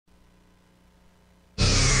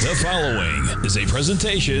The following is a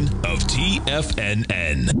presentation of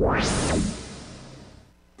TFNN.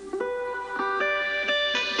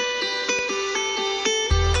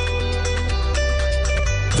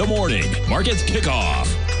 The Morning Market Kickoff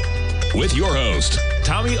with your host,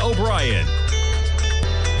 Tommy O'Brien.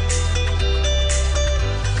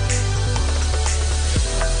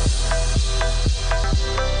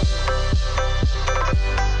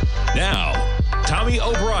 Now, Tommy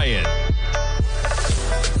O'Brien.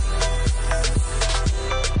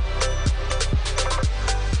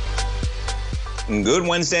 Good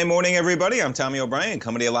Wednesday morning, everybody. I'm Tommy O'Brien,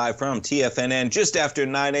 coming to you live from TFNN just after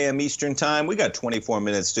 9 a.m. Eastern Time. We got 24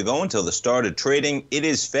 minutes to go until the start of trading. It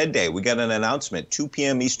is Fed Day. We got an announcement, 2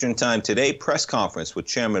 p.m. Eastern Time today, press conference with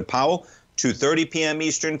Chairman Powell, 2:30 p.m.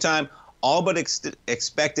 Eastern Time. All but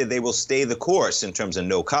expected they will stay the course in terms of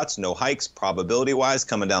no cuts, no hikes, probability-wise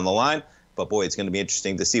coming down the line. But, boy, it's going to be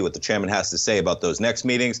interesting to see what the chairman has to say about those next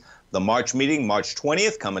meetings. The March meeting, March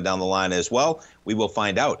 20th, coming down the line as well. We will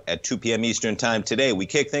find out at 2 p.m. Eastern Time today. We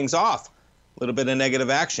kick things off. A little bit of negative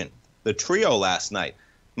action. The trio last night,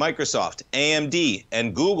 Microsoft, AMD,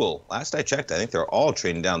 and Google. Last I checked, I think they're all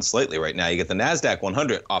trading down slightly right now. You get the NASDAQ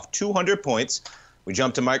 100 off 200 points. We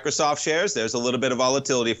jump to Microsoft shares. There's a little bit of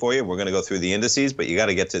volatility for you. We're going to go through the indices, but you got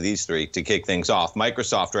to get to these three to kick things off.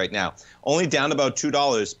 Microsoft right now, only down about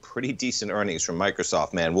 $2. Pretty decent earnings from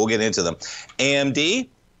Microsoft, man. We'll get into them. AMD, a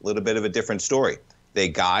little bit of a different story. They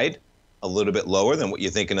guide a little bit lower than what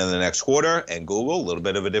you're thinking in the next quarter. And Google, a little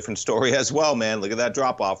bit of a different story as well, man. Look at that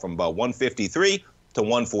drop off from about 153 to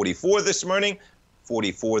 144 this morning,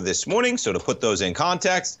 44 this morning. So to put those in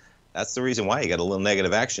context, that's the reason why you got a little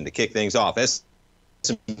negative action to kick things off.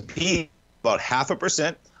 S&P about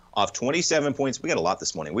 0.5% off 27 points. We got a lot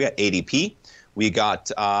this morning. We got ADP. We got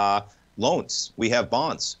loans. We have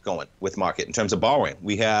bonds going with market in terms of borrowing.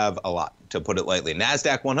 We have a lot, to put it lightly.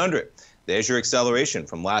 NASDAQ 100. There's your acceleration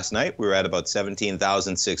from last night. We were at about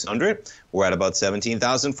 17,600. We're at about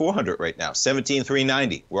 17,400 right now.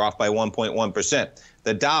 17,390. We're off by 1.1%.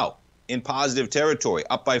 The Dow in positive territory,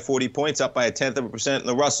 up by 40 points, up by 0.1% in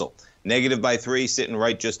the Russell. Negative by 3, sitting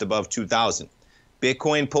right just above 2,000.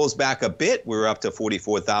 Bitcoin pulls back a bit. We were up to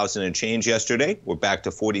 44,000 and change yesterday. We're back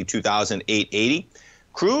to 42,880.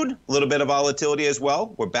 Crude, a little bit of volatility as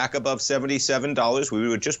well. We're back above $77. We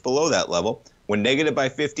were just below that level. We're negative by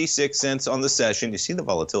 56 cents on the session. You see the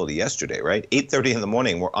volatility yesterday, right? 8:30 in the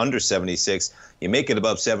morning, we're under 76. You make it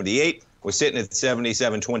above 78. We're sitting at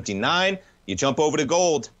 77.29. You jump over to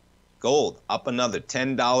gold. Gold up another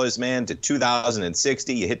 $10, man, to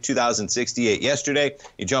 2,060. You hit 2,068 yesterday.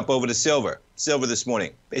 You jump over to silver. Silver this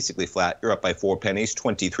morning, basically flat. You're up by 4 pennies,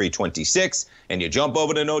 23.26. And you jump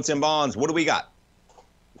over to notes and bonds. What do we got?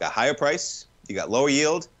 We got higher price. You got lower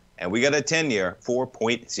yield. And we got a 10-year,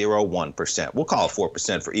 4.01%. We'll call it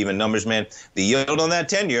 4% for even numbers, man. The yield on that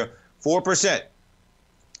 10-year, 4%.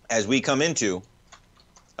 As we come into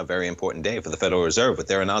a very important day for the Federal Reserve with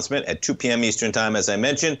their announcement at 2 p.m. Eastern Time, as I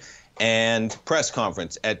mentioned, and press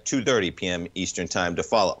conference at 2:30 p.m. Eastern Time to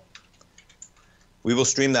follow. We will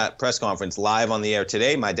stream that press conference live on the air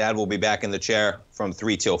today. My dad will be back in the chair from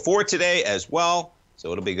 3 till 4 today as well,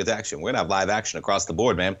 so it'll be good action. We're going to have live action across the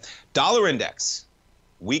board, man. Dollar index,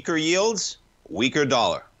 weaker yields, weaker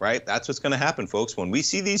dollar, right? That's what's going to happen, folks. When we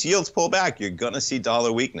see these yields pull back, you're going to see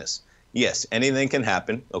dollar weakness. Yes, anything can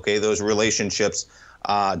happen, okay? Those relationships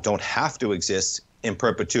don't have to exist in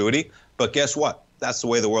perpetuity, but guess what? That's the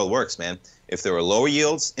way the world works, man. If there are lower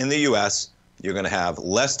yields in the U.S., you're going to have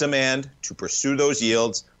less demand to pursue those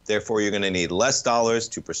yields. Therefore, you're going to need less dollars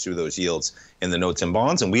to pursue those yields in the notes and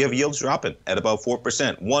bonds. And we have yields dropping at about 4%,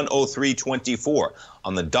 103.24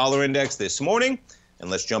 on the dollar index this morning.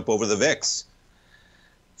 And let's jump over the VIX.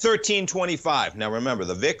 1325. Now, remember,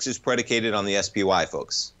 the VIX is predicated on the SPY,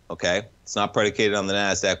 folks. Okay? It's not predicated on the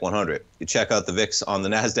NASDAQ 100. You check out the VIX on the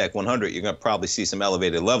NASDAQ 100, you're going to probably see some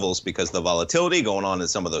elevated levels because of the volatility going on in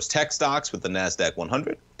some of those tech stocks with the NASDAQ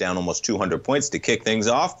 100, down almost 200 points to kick things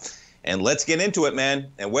off. And let's get into it,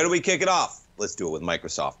 man. And where do we kick it off? Let's do it with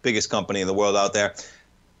Microsoft, biggest company in the world out there.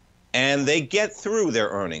 And they get through their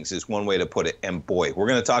earnings is one way to put it. And boy, we're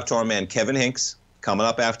going to talk to our man Kevin Hinks coming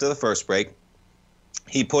up after the first break.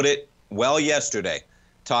 He put it well yesterday,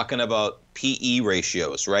 talking about PE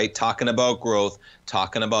ratios, right? Talking about growth,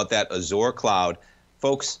 talking about that Azure cloud.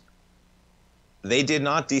 Folks, they did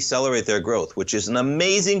not decelerate their growth, which is an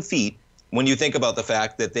amazing feat when you think about the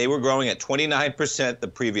fact that they were growing at 29% the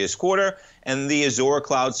previous quarter, and the Azure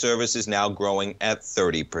cloud service is now growing at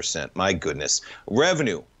 30%. My goodness.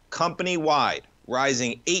 Revenue, company-wide,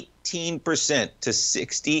 rising 18% to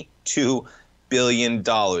 $62 billion.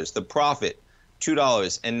 The profit,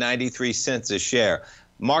 $2.93 a share.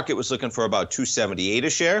 Market was looking for about $278 a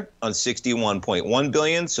share on $61.1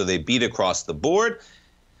 billion, so they beat across the board.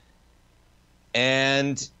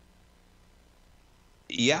 And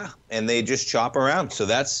yeah, and they just chop around. So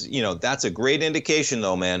that's a great indication,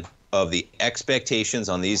 though, man, of the expectations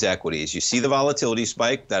on these equities. You see the volatility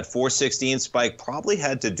spike. That 416 spike probably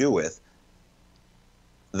had to do with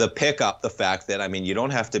the pickup, the fact that, I mean, you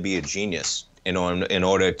don't have to be a genius in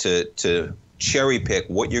order to cherry pick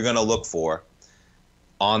what you're going to look for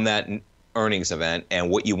on that earnings event.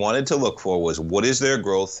 And what you wanted to look for was, what is their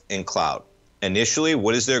growth in cloud? Initially,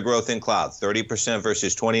 what is their growth in cloud? 30%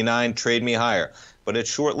 versus 29, trade me higher. But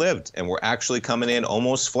it's short-lived, and we're actually coming in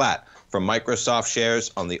almost flat from Microsoft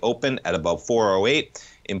shares on the open at about 408.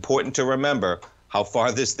 Important to remember how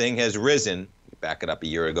far this thing has risen. Back it up a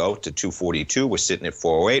year ago to 242. We're sitting at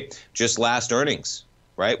 408. Just last earnings,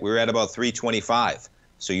 right? We were at about 325.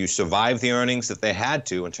 So you survived the earnings that they had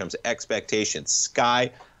to in terms of expectations.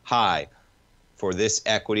 Sky high for this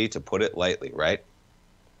equity, to put it lightly, right?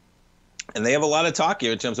 And they have a lot of talk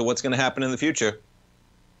here in terms of what's going to happen in the future.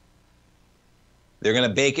 They're going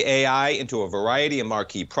to bake AI into a variety of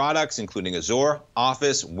marquee products, including Azure,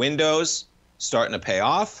 Office, Windows, starting to pay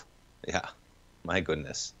off. Yeah, my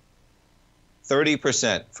goodness.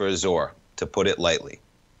 30% for Azure, to put it lightly.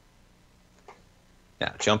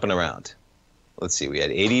 Now, jumping around. Let's see, we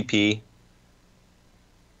had ADP.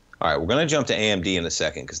 All right, we're going to jump to AMD in a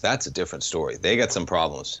second because that's a different story. They got some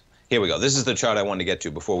problems. Here we go. This is the chart I wanted to get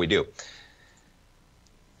to before we do.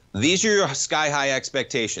 These are your sky-high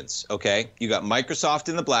expectations, okay? You got Microsoft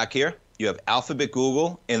in the black here. You have Alphabet,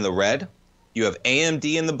 Google in the red. You have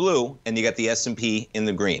AMD in the blue, and you got the S&P in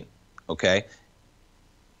the green, okay?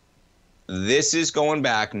 This is going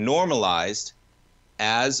back normalized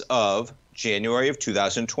as of January of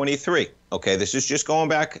 2023. Okay, this is just going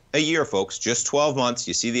back a year, folks, just 12 months.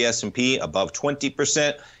 You see the S&P above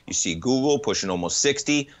 20%. You see Google pushing almost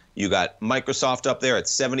 60. You got Microsoft up there at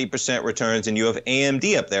 70% returns, and you have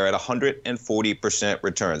AMD up there at 140%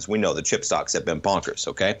 returns. We know the chip stocks have been bonkers,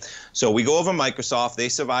 okay? So we go over Microsoft. They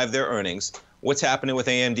survived their earnings. What's happening with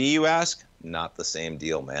AMD, you ask? Not the same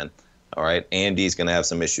deal, man. All right, AMD is going to have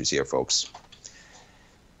some issues here, folks.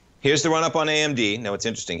 Here's the run-up on AMD. Now, what's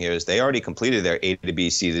interesting here is they already completed their A to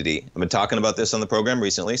B, C to D. I've been talking about this on the program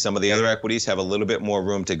recently. Some of the other equities have a little bit more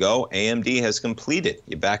room to go. AMD has completed.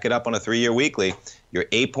 You back it up on a 3-year weekly. Your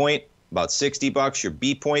A point, about $60. Your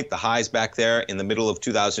B point, the highs back there in the middle of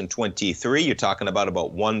 2023. You're talking about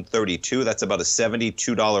 132. That's about a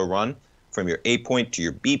 $72 run from your A point to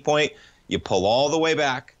your B point. You pull all the way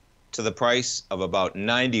back to the price of about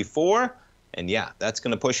 94. And yeah, that's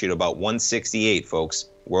going to push you to about 168, folks.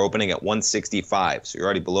 We're opening at 165. So you're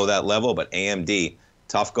already below that level, but AMD,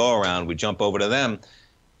 tough go around. We jump over to them.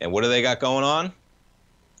 And what do they got going on?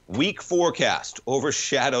 Weak forecast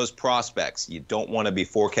overshadows prospects. You don't want to be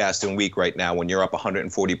forecasting weak right now when you're up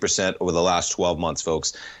 140% over the last 12 months,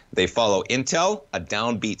 folks. They follow Intel, a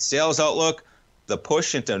downbeat sales outlook, the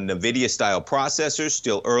push into NVIDIA-style processors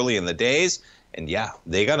still early in the days. And yeah,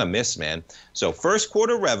 they got a miss, man. So first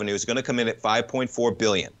quarter revenue is going to come in at $5.4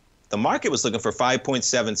 billion. The market was looking for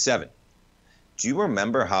 $5.77. Do you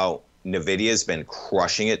remember how NVIDIA has been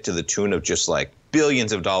crushing it to the tune of just like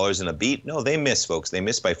billions of dollars in a beat? No, they missed, folks. They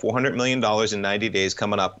missed by $400 million in 90 days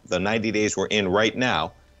coming up. The 90 days we're in right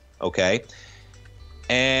now, okay?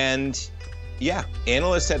 And yeah,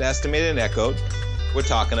 analysts had estimated and echoed, we're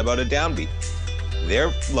talking about a downbeat.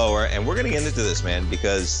 They're lower, and we're going to get into this, man,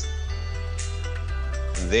 because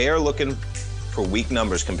they're looking for weak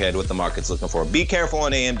numbers compared to what the market's looking for. Be careful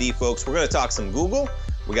on AMD, folks. We're going to talk some Google.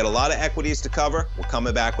 We got a lot of equities to cover. We're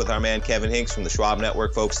coming back with our man Kevin Hinks from the Schwab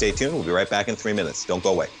Network, folks. Stay tuned. We'll be right back in 3 minutes. Don't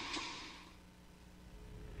go away.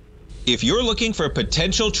 If you're looking for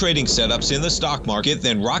potential trading setups in the stock market,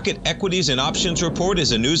 then Rocket Equities and Options Report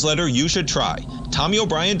is a newsletter you should try. Tommy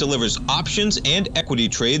O'Brien delivers options and equity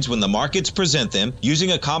trades when the markets present them,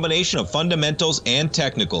 using a combination of fundamentals and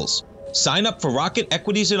technicals. Sign up for Rocket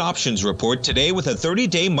Equities and Options Report today with a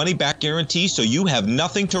 30-day money-back guarantee, so you have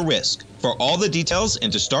nothing to risk. For all the details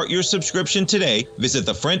and to start your subscription today, visit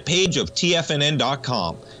the front page of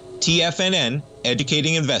TFNN.com. TFNN,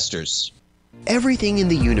 educating investors. Everything in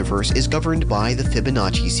the universe is governed by the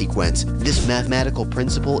Fibonacci sequence. This mathematical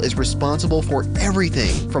principle is responsible for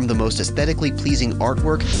everything from the most aesthetically pleasing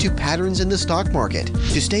artwork to patterns in the stock market.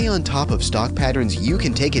 To stay on top of stock patterns you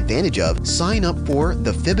can take advantage of, sign up for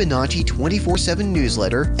the Fibonacci 24/7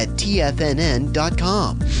 newsletter at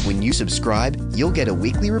TFNN.com. When you subscribe, you'll get a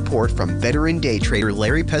weekly report from veteran day trader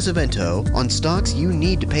Larry Pesavento on stocks you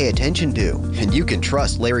need to pay attention to. And you can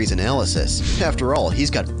trust Larry's analysis. After all,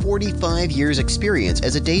 he's got 45 years years' experience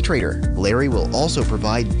as a day trader. Larry will also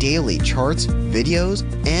provide daily charts, videos,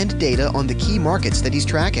 and data on the key markets that he's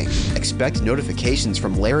tracking. Expect notifications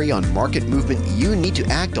from Larry on market movement you need to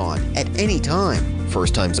act on at any time.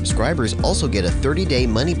 First-time subscribers also get a 30-day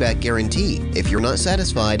money-back guarantee. If you're not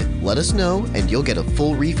satisfied, let us know and you'll get a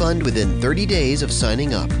full refund within 30 days of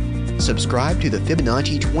signing up. Subscribe to the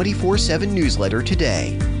Fibonacci 24/7 newsletter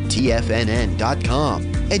today.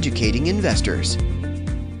 TFNN.com, educating investors.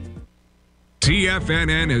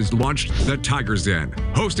 TFNN has launched the Tiger's Den.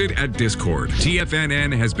 Hosted at Discord,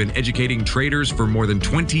 TFNN has been educating traders for more than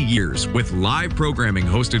 20 years with live programming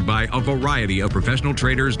hosted by a variety of professional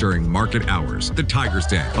traders during market hours. The Tiger's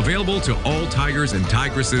Den, available to all tigers and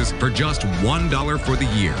tigresses for just $1 for the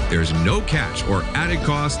year. There's no catch or added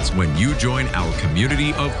costs when you join our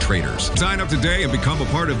community of traders. Sign up today and become a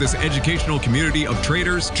part of this educational community of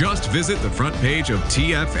traders. Just visit the front page of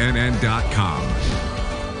TFNN.com.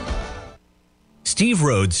 Steve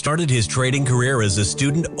Rhodes started his trading career as a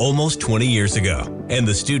student almost 20 years ago, and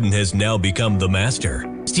the student has now become the master.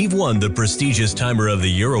 Steve won the prestigious Timer of the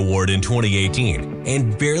Year award in 2018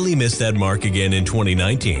 and barely missed that mark again in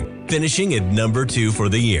 2019, finishing at number 2 for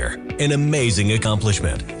the year. An amazing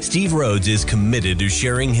accomplishment. Steve Rhodes is committed to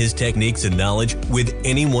sharing his techniques and knowledge with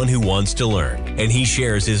anyone who wants to learn, and he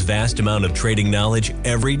shares his vast amount of trading knowledge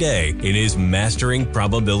every day in his Mastering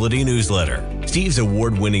Probability newsletter. Steve's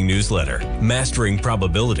award-winning newsletter, Mastering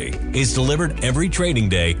Probability, is delivered every trading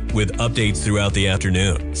day with updates throughout the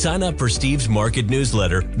afternoon. Sign up for Steve's market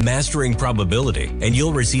newsletter, Mastering Probability, and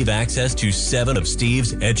you'll receive access to 7 of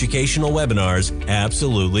Steve's educational webinars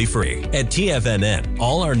absolutely free. At TFNN,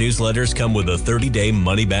 all our newsletters come with a 30-day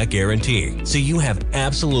money-back guarantee, so you have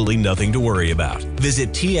absolutely nothing to worry about.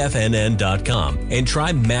 Visit TFNN.com and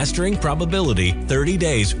try Mastering Probability 30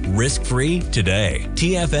 days risk-free today.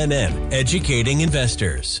 TFNN, educating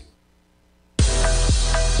investors.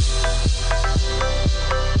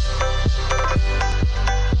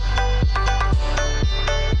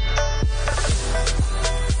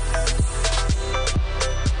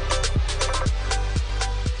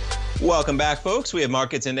 Welcome back, folks. We have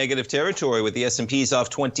markets in negative territory with the S&P's off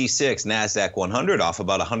 26, NASDAQ 100 off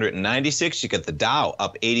about 196. You got the Dow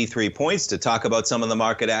up 83 points. To talk about some of the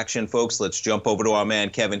market action, folks, let's jump over to our man,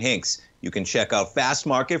 Kevin Hinks. You can check out Fast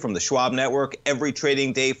Market from the Schwab Network every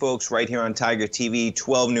trading day, folks, right here on Tiger TV,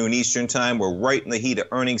 12 noon Eastern time. We're right in the heat of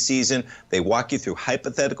earnings season. They walk you through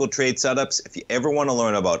hypothetical trade setups. If you ever want to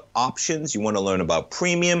learn about options, you want to learn about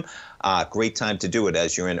premium, great time to do it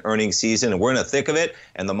as you're in earnings season. And we're in the thick of it.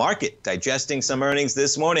 And the market digesting some earnings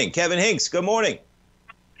this morning. Kevin Hinks, good morning.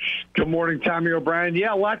 Good morning, Tommy O'Brien.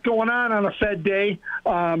 Yeah, a lot going on a Fed day.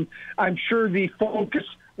 I'm sure the focus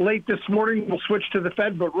late this morning will switch to the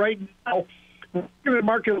Fed, but right now we're looking at the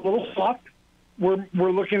market a little soft. We're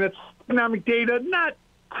looking at economic data, not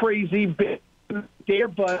crazy big data,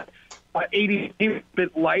 but 80 a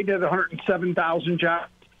bit light at 107,000 jobs.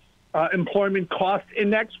 Employment cost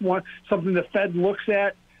index, something the Fed looks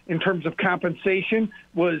at in terms of compensation,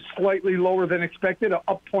 was slightly lower than expected,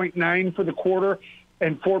 up 0.9 for the quarter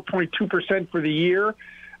and 4.2% for the year.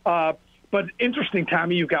 But interesting,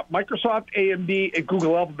 Tommy, you've got Microsoft, AMD, and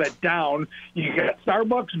Google Alphabet down. You got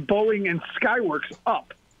Starbucks, Boeing, and Skyworks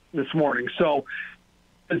up this morning. So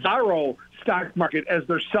the Zaro stock market, as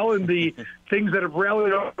they're selling the things that have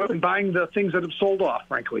rallied up and buying the things that have sold off,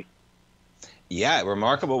 frankly. Yeah,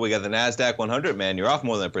 remarkable. We got the NASDAQ 100, man. You're off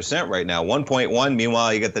more than 1% right now, 1.1.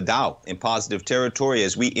 Meanwhile, you got the Dow in positive territory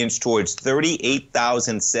as we inch towards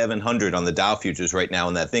 38,700 on the Dow futures right now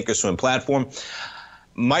on that Thinkorswim platform.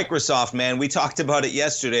 Microsoft, man, we talked about it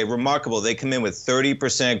yesterday. Remarkable. They come in with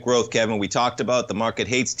 30% growth, Kevin. We talked about the market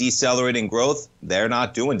hates decelerating growth. They're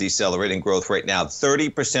not doing decelerating growth right now.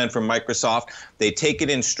 30% from Microsoft. They take it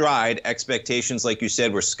in stride. Expectations, like you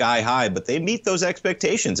said, were sky high, but they meet those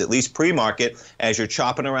expectations, at least pre-market, as you're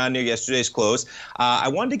chopping around near yesterday's close. I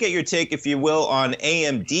wanted to get your take, if you will, on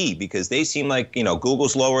AMD, because they seem like, you know,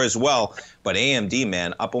 Google's lower as well. But AMD,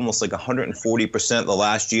 man, up almost like 140% the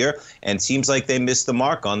last year, and seems like they missed the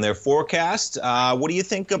mark on their forecast. What do you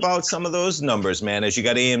think about some of those numbers, man, as you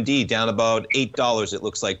got AMD down about $8, it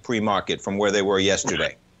looks like, pre-market from where they were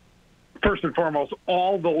yesterday? First and foremost,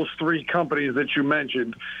 all those three companies that you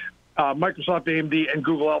mentioned, Microsoft, AMD, and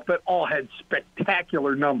Google Alphabet, all had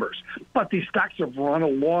spectacular numbers. But these stocks have run a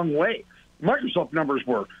long way. Microsoft numbers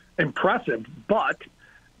were impressive, but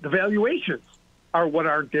the valuations are what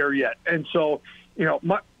aren't there yet. And so, you know,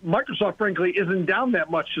 Microsoft, frankly, isn't down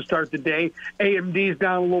that much to start the day. AMD's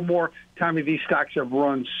down a little more. Tommy, these stocks have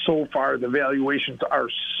run so far. The valuations are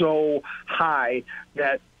so high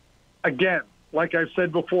that, again, like I've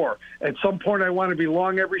said before, at some point I want to be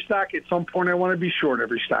long every stock. At some point I want to be short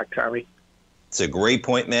every stock, Tommy. It's a great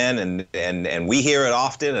point, man, and we hear it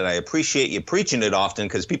often, and I appreciate you preaching it often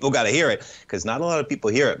because people got to hear it, because not a lot of people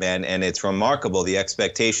hear it, man, and it's remarkable, the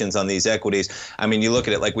expectations on these equities. I mean, you look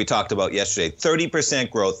at it like we talked about yesterday, 30%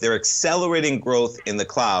 growth. They're accelerating growth in the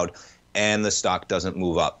cloud, and the stock doesn't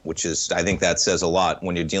move up, which is, I think that says a lot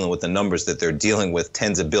when you're dealing with the numbers that they're dealing with,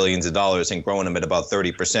 tens of billions of dollars, and growing them at about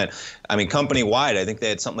 30%. I mean, company-wide, I think they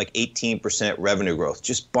had something like 18% revenue growth.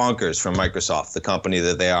 Just bonkers from Microsoft, the company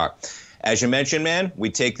that they are. As you mentioned, man,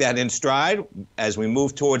 we take that in stride. As we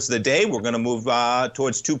move towards the day, we're going to move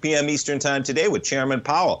towards 2 p.m. Eastern time today with Chairman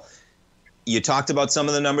Powell. You talked about some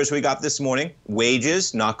of the numbers we got this morning.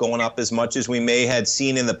 Wages not going up as much as we may had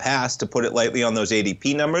seen in the past, to put it lightly, on those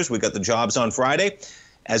ADP numbers. We got the jobs on Friday.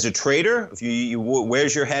 As a trader, if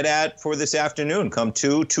where's your head at for this afternoon? Come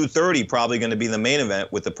 2:30, probably going to be the main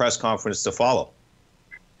event with the press conference to follow.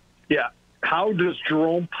 Yeah. How does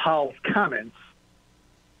Jerome Powell's comments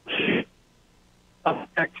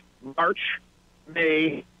affect March,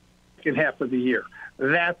 May, second half of the year?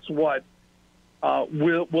 That's what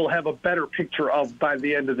we'll have a better picture of by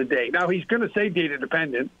the end of the day. Now, he's going to say data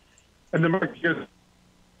dependent, and the market goes,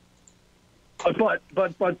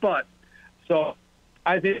 but. So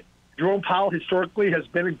I think Jerome Powell historically has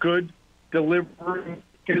been a good delivery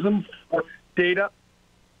mechanism for data.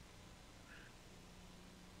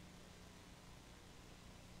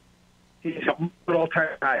 He's got all-time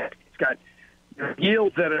high. He's got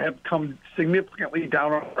yields that have come significantly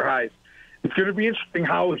down on their highs. It's going to be interesting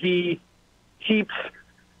how he keeps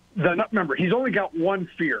remember, he's only got one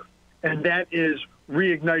fear, and that is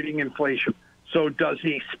reigniting inflation. So does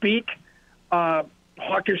he speak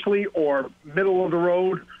hawkishly or middle of the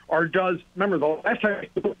road, or remember the last time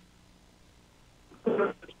it's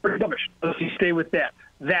pretty dovish. Does he stay with that?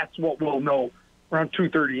 That's what we'll know around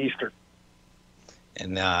 2:30 Eastern.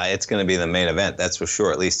 And it's going to be the main event, that's for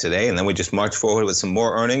sure, at least today. And then we just march forward with some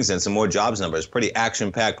more earnings and some more jobs numbers. Pretty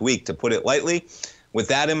action-packed week, to put it lightly. With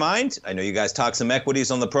that in mind, I know you guys talked some equities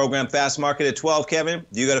on the program Fast Market at 12, Kevin.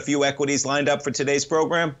 You got a few equities lined up for today's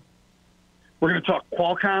program? We're going to talk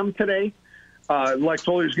Qualcomm today. Like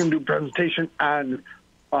Foley is going to do a presentation on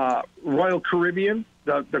Royal Caribbean,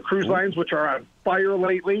 the cruise lines, which are on fire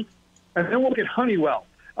lately. And then we'll look at Honeywell,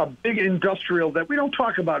 a big industrial that we don't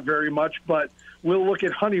talk about very much, but we'll look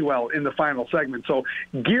at Honeywell in the final segment. So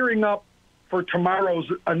gearing up for tomorrow's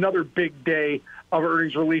another big day of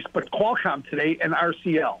earnings release, but Qualcomm today and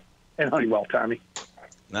RCL and Honeywell, Tommy.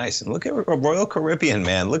 Nice. And look at Royal Caribbean,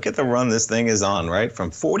 man. Look at the run this thing is on, right? From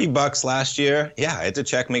 $40 last year. Yeah, I had to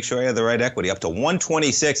check, make sure I had the right equity. Up to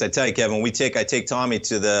 126. I tell you, Kevin, I take Tommy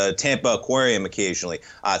to the Tampa Aquarium occasionally.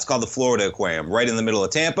 It's called the Florida Aquarium, right in the middle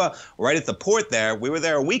of Tampa, right at the port there. We were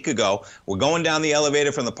there a week ago. We're going down the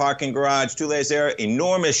elevator from the parking garage, 2 layers there,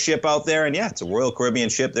 enormous ship out there. And yeah, it's a Royal Caribbean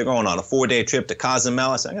ship. They're going on a 4-day trip to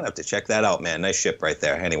Cozumel. So I'm going to have to check that out, man. Nice ship right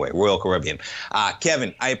there. Anyway, Royal Caribbean.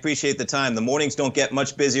 Kevin, I appreciate the time. The mornings don't get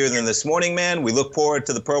much busier than this morning, man. We look forward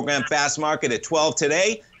to the program Fast Market at 12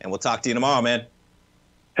 today, and we'll talk to you tomorrow, man.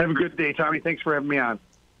 Have a good day, Tommy. Thanks for having me on.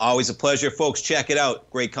 Always a pleasure, folks. Check it out.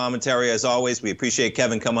 Great commentary as always. We appreciate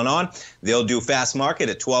Kevin coming on. They'll do Fast Market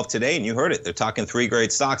at 12 today, and you heard it. They're talking 3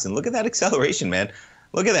 great stocks, and look at that acceleration, man.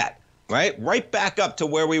 Look at that. Right back up to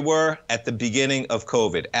where we were at the beginning of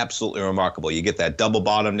COVID. Absolutely remarkable. You get that double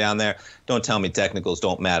bottom down there. Don't tell me technicals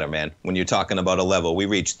don't matter, man. When you're talking about a level, we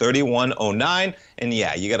reached 31.09, and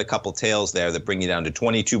yeah, you got a couple tails there that bring you down to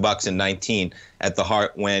 $22.19 at the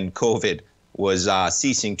heart when COVID was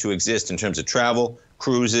ceasing to exist in terms of travel,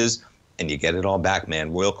 cruises, and you get it all back,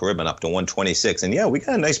 man. Royal Caribbean up to 126. And yeah, we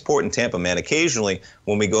got a nice port in Tampa, man. Occasionally,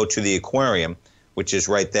 when we go to the aquarium, which is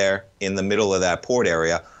right there in the middle of that port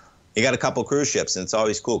area, you got a couple cruise ships, and it's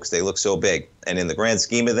always cool because they look so big. And in the grand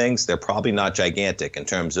scheme of things, they're probably not gigantic in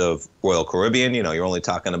terms of Royal Caribbean. You know, you're only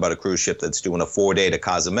talking about a cruise ship that's doing a 4-day to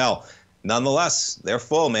Cozumel. Nonetheless, they're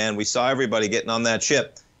full, man. We saw everybody getting on that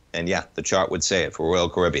ship. And yeah, the chart would say it for Royal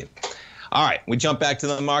Caribbean. All right, we jump back to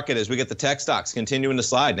the market as we get the tech stocks continuing to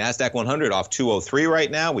slide. NASDAQ 100 off 203 right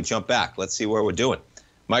now. We jump back. Let's see where we're doing.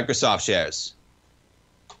 Microsoft shares.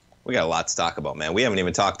 We got a lot to talk about, man. We haven't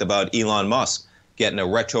even talked about Elon Musk getting a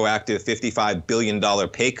retroactive $55 billion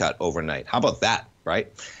pay cut overnight. How about that,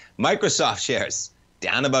 right? Microsoft shares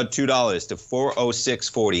down about $2 to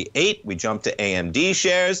 406.48. We jump to AMD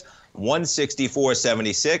shares,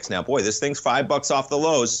 164.76. Now, boy, this thing's $5 off the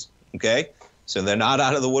lows, okay? So they're not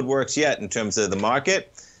out of the woodworks yet in terms of the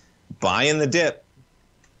market. Buying the dip.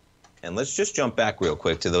 And let's just jump back real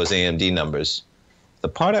quick to those AMD numbers. The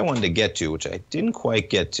part I wanted to get to, which I didn't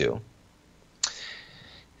quite get to,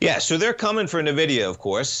 Yeah, so they're coming for NVIDIA, of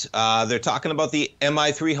course. They're talking about the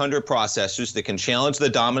MI300 processors that can challenge the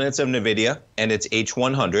dominance of NVIDIA and its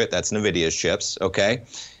H100. That's NVIDIA's chips, okay?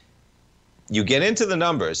 You get into the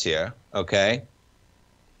numbers here, okay?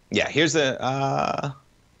 Yeah, here's the,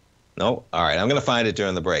 no, all right, I'm going to find it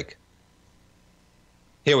during the break.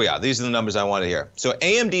 Here we are. These are the numbers I wanted to hear. So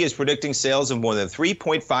AMD is predicting sales of more than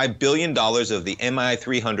 $3.5 billion of the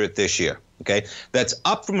MI300 this year. Okay, that's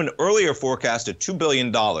up from an earlier forecast of $2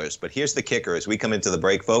 billion. But here's the kicker as we come into the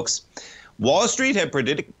break, folks. Wall Street had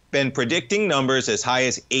been predicting numbers as high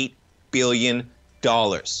as $8 billion.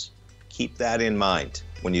 Keep that in mind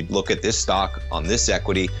when you look at this stock on this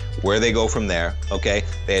equity, where they go from there, okay?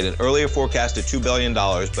 They had an earlier forecast of $2 billion,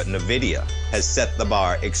 but NVIDIA has set the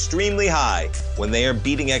bar extremely high when they are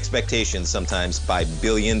beating expectations sometimes by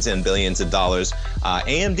billions and billions of dollars.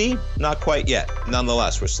 AMD, not quite yet.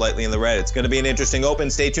 Nonetheless, we're slightly in the red. It's going to be an interesting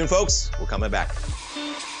open. Stay tuned, folks. We're coming back.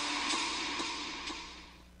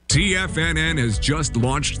 TFNN has just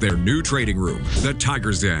launched their new trading room, the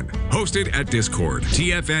Tiger's Den. Hosted at Discord,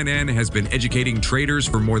 TFNN has been educating traders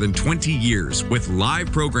for more than 20 years with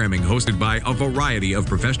live programming hosted by a variety of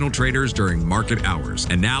professional traders during market hours.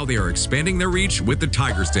 And now they are expanding their reach with the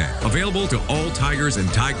Tiger's Den, available to all tigers and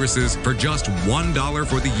tigresses for just $1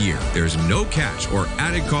 for the year. There's no catch or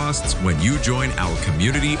added costs when you join our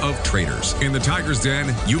community of traders. In the Tiger's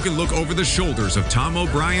Den, you can look over the shoulders of Tom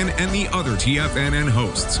O'Brien and the other TFNN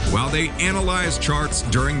hosts while they analyze charts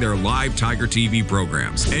during their live Tiger TV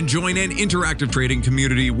programs, and join an interactive trading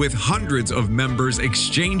community with hundreds of members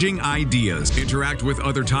exchanging ideas. Interact with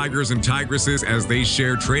other tigers and tigresses as they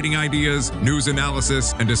share trading ideas, news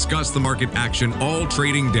analysis, and discuss the market action all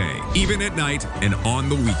trading day, even at night and on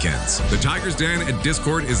the weekends. The Tiger's Den at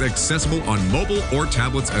Discord is accessible on mobile or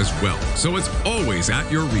tablets as well, so it's always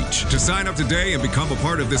at your reach. To sign up today and become a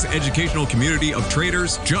part of this educational community of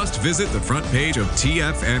traders, just visit the front page of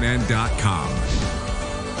TFNN.com.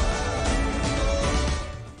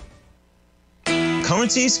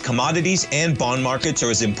 Currencies, commodities, and bond markets are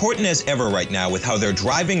as important as ever right now with how they're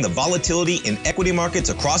driving the volatility in equity markets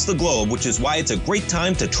across the globe, which is why it's a great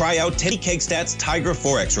time to try out Teddy Kegstat's Tiger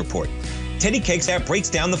Forex Report. Teddy Kegstat breaks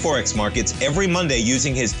down the Forex markets every Monday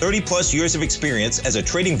using his 30-plus years of experience as a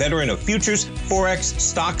trading veteran of futures, Forex,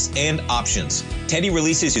 stocks, and options. Teddy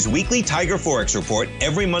releases his weekly Tiger Forex Report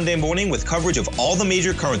every Monday morning with coverage of all the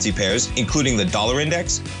major currency pairs, including the dollar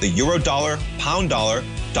index, the euro dollar, pound dollar,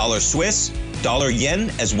 dollar Swiss, dollar yen,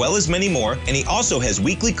 as well as many more, and he also has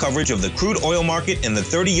weekly coverage of the crude oil market and the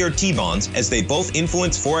 30-year T-bonds, as they both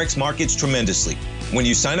influence Forex markets tremendously. When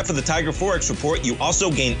you sign up for the Tiger Forex Report, you also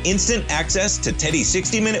gain instant access to Teddy's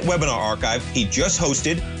 60-minute webinar archive he just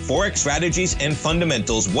hosted, Forex Strategies and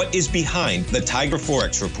Fundamentals, What is Behind the Tiger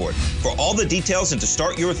Forex Report. For all the details and to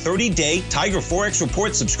start your 30-day Tiger Forex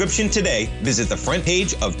Report subscription today, visit the front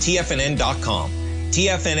page of TFNN.com.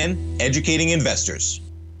 TFNN, educating investors.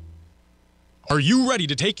 Are you ready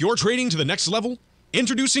to take your trading to the next level?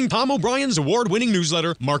 Introducing Tom O'Brien's award-winning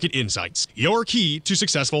newsletter, Market Insights, your key to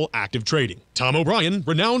successful active trading. Tom O'Brien,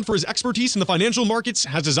 renowned for his expertise in the financial markets,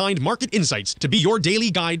 has designed Market Insights to be your daily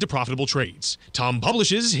guide to profitable trades. Tom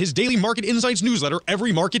publishes his daily Market Insights newsletter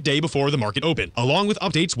every market day before the market open, along with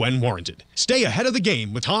updates when warranted. Stay ahead of the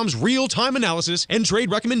game with Tom's real-time analysis and trade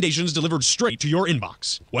recommendations delivered straight to your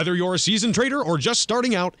inbox. Whether you're a seasoned trader or just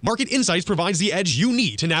starting out, Market Insights provides the edge you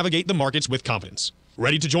need to navigate the markets with confidence.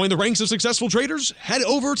 Ready to join the ranks of successful traders? Head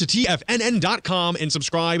over to TFNN.com and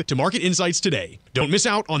subscribe to Market Insights today. Don't miss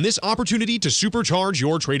out on this opportunity to supercharge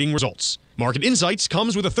your trading results. Market Insights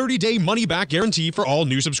comes with a 30-day money-back guarantee for all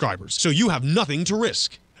new subscribers, so you have nothing to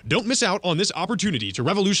risk. Don't miss out on this opportunity to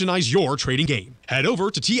revolutionize your trading game. Head over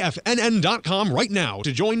to TFNN.com right now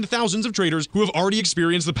to join the thousands of traders who have already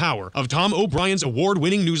experienced the power of Tom O'Brien's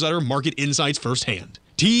award-winning newsletter, Market Insights, firsthand.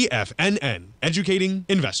 TFNN, educating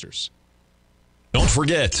investors. Don't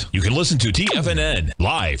forget, you can listen to TFNN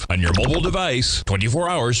live on your mobile device 24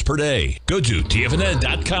 hours per day. Go to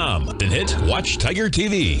TFNN.com, then hit Watch Tiger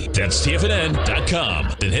TV. That's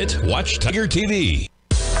TFNN.com, then hit Watch Tiger TV.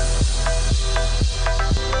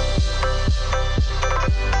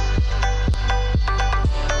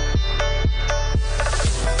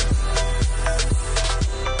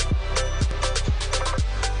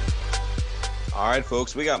 All right,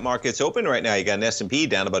 folks, we got markets open right now. You got an S&P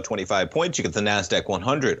down about 25 points. You got the NASDAQ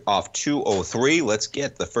 100 off 203. Let's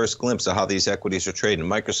get the first glimpse of how these equities are trading.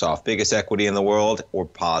 Microsoft, biggest equity in the world, or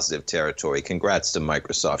positive territory. Congrats to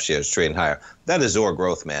Microsoft shares trading higher. That is Azure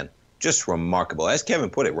growth, man. Just remarkable. As Kevin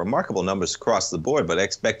put it, remarkable numbers across the board, but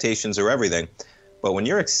expectations are everything. But when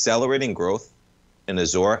you're accelerating growth in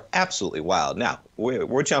Azure, absolutely wild. Now,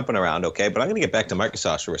 we're jumping around, okay, but I'm going to get back to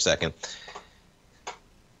Microsoft for a second.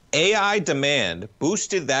 AI demand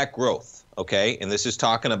boosted that growth, okay, and this is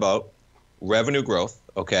talking about revenue growth,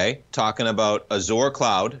 okay, talking about Azure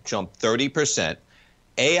Cloud jumped 30%.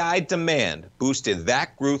 AI demand boosted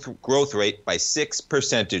that growth rate by 6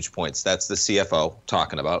 percentage points. That's the CFO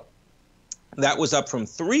talking about. That was up from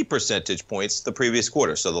 3 percentage points the previous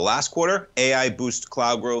quarter. So the last quarter, AI boosted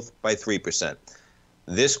cloud growth by 3%.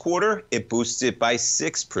 This quarter, it boosted by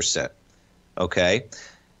 6%. Okay?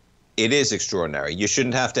 It is extraordinary. You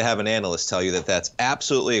shouldn't have to have an analyst tell you that that's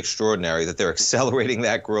absolutely extraordinary, that they're accelerating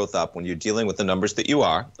that growth up when you're dealing with the numbers that you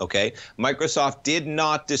are. Okay? Microsoft did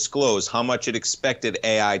not disclose how much it expected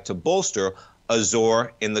AI to bolster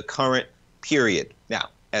Azure in the current period. Now,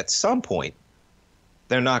 at some point,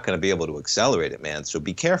 they're not going to be able to accelerate it, man. So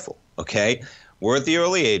be careful, okay? We're at the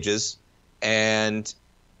early ages, and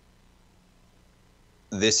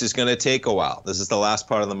this is going to take a while. This is the last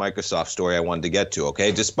part of the Microsoft story I wanted to get to,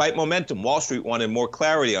 okay? Despite momentum, Wall Street wanted more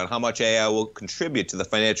clarity on how much AI will contribute to the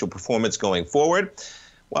financial performance going forward.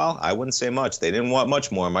 Well, I wouldn't say much. They didn't want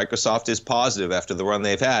much more. Microsoft is positive after the run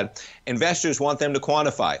they've had. Investors want them to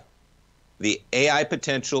quantify the AI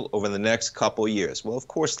potential over the next couple years. Well, of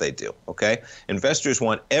course they do, okay? Investors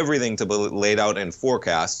want everything to be laid out in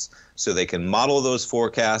forecasts so they can model those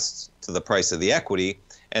forecasts to the price of the equity,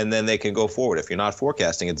 and then they can go forward. If you're not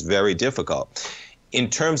forecasting, it's very difficult. In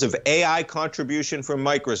terms of AI contribution from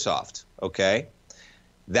Microsoft, okay,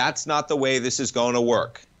 that's not the way this is going to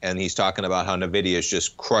work. And he's talking about how NVIDIA has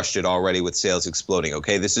just crushed it already with sales exploding,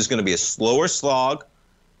 okay? This is going to be a slower slog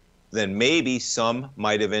than maybe some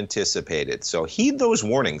might have anticipated. So heed those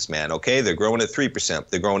warnings, man, okay? They're growing at 3%.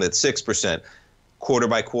 They're growing at 6% quarter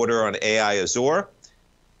by quarter on AI Azure.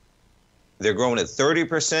 They're growing at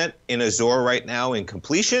 30% in Azure right now in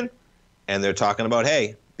completion. And they're talking about,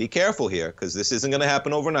 hey, be careful here because this isn't going to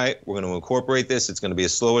happen overnight. We're going to incorporate this. It's going to be a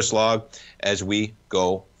slower slog as we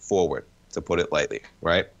go forward, to put it lightly,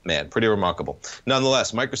 right? Man, pretty remarkable.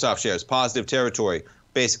 Nonetheless, Microsoft shares positive territory,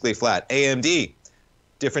 basically flat. AMD,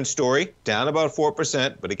 different story, down about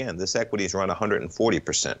 4%, but again, this equity is around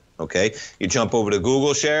 140%, okay? You jump over to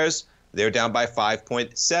Google shares, they're down by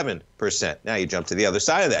 5.7%. Now you jump to the other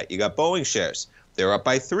side of that. You got Boeing shares. They're up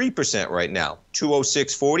by 3% right now,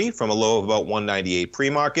 206.40 from a low of about 198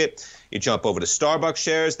 pre-market. You jump over to Starbucks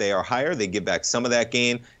shares, they are higher. They give back some of that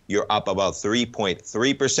gain. You're up about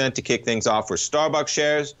 3.3% to kick things off for Starbucks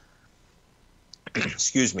shares.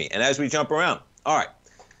 Excuse me. And as we jump around, all right,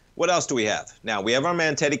 what else do we have? Now, we have our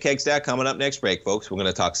man Teddy Kegstack coming up next break, folks. We're going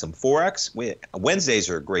to talk some Forex. Wednesdays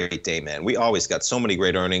are a great day, man. We always got so many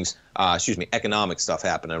great earnings, economic stuff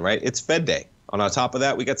happening, right? It's Fed Day. On top of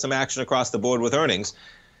that, we got some action across the board with earnings.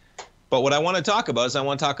 But what I want to talk about is I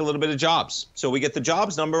want to talk a little bit of jobs. So we get the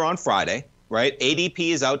jobs number on Friday, right?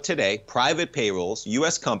 ADP is out today. Private payrolls,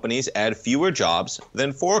 U.S. companies add fewer jobs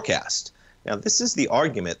than forecast. Now, this is the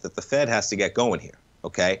argument that the Fed has to get going here,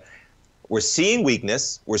 okay? We're seeing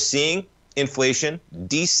weakness. We're seeing inflation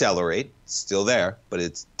decelerate. Still there, but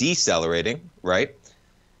it's decelerating, right?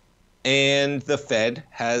 And the Fed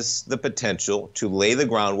has the potential to lay the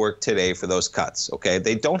groundwork today for those cuts, okay?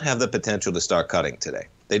 They don't have the potential to start cutting today.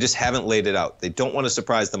 They just haven't laid it out. They don't want to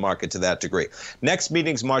surprise the market to that degree. Next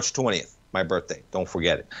meeting's March 20th, my birthday. Don't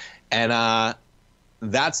forget it. And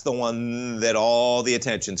that's the one that all the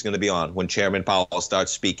attention's going to be on when Chairman Powell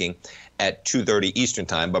starts speaking at 2:30 Eastern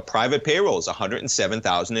time. But private payrolls,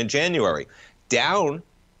 107,000 in January, down,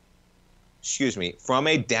 from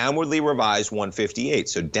a downwardly revised 158.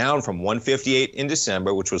 So down from 158 in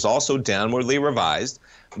December, which was also downwardly revised.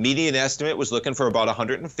 Median estimate was looking for about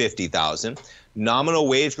 150,000. Nominal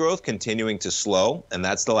wage growth continuing to slow, and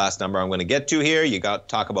that's the last number I'm going to get to here. You got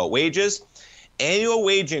to talk about wages. Annual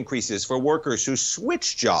wage increases for workers who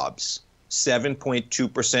switch jobs,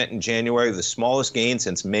 7.2% in January, the smallest gain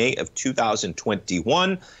since May of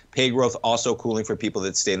 2021. Pay growth also cooling for people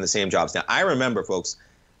that stay in the same jobs. Now, I remember, folks,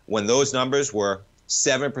 when those numbers were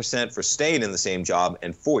 7% for staying in the same job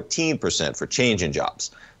and 14% for changing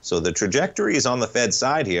jobs. So the trajectory is on the Fed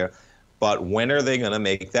side here, but when are they going to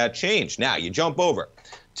make that change? Now, you jump over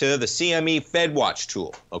to the CME Fed Watch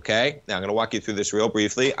tool, okay? Now, I'm going to walk you through this real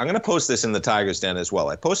briefly. I'm going to post this in the Tiger's Den as well.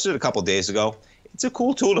 I posted it a couple days ago. It's a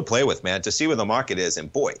cool tool to play with, man, to see where the market is.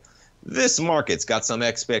 And boy, this market's got some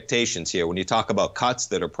expectations here when you talk about cuts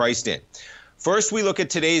that are priced in. First, we look at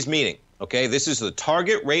today's meeting, okay? This is the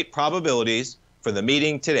target rate probabilities for the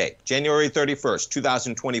meeting today, January 31st,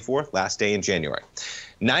 2024, last day in January.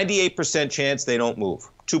 98% chance they don't move.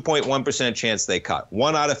 2.1% chance they cut.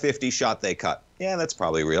 1 out of 50 shot they cut. Yeah, that's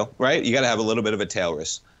probably real, right? You got to have a little bit of a tail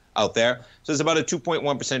risk out there. So there's about a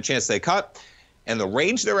 2.1% chance they cut. And the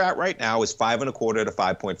range they're at right now is 5.25% to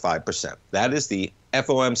 5.5%. That is the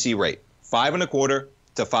FOMC rate, 5.25%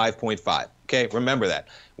 to 5.5%. Okay, remember that.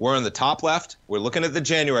 We're on the top left. We're looking at the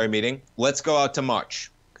January meeting. Let's go out to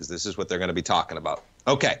March, because this is what they're going to be talking about.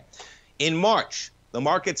 Okay, in March, the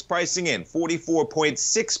market's pricing in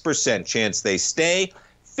 44.6% chance they stay,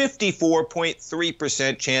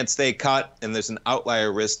 54.3% chance they cut, and there's an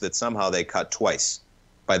outlier risk that somehow they cut twice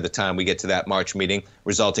by the time we get to that March meeting,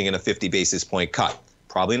 resulting in a 50 basis point cut.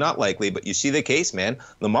 Probably not likely, but you see the case, man.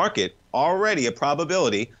 The market already a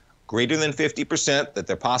probability greater than 50% that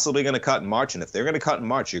they're possibly going to cut in March. And if they're going to cut in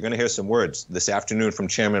March, you're going to hear some words this afternoon from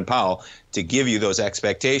Chairman Powell to give you those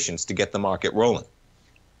expectations to get the market rolling.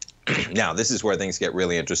 Now, this is where things get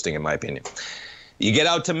really interesting, in my opinion. You get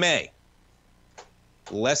out to May,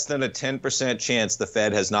 less than a 10% chance the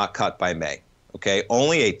Fed has not cut by May. Okay,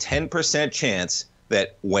 only a 10% chance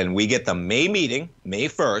that when we get the May meeting, May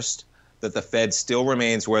 1st, that the Fed still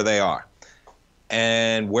remains where they are.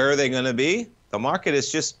 And where are they going to be? The market is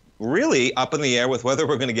just really up in the air with whether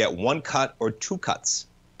we're going to get one cut or two cuts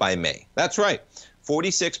by May. That's right.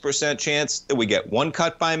 46% chance that we get one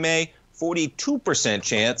cut by May, 42%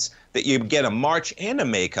 chance that you get a March and a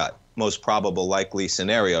May cut. Most probable likely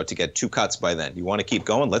scenario to get two cuts by then. You want to keep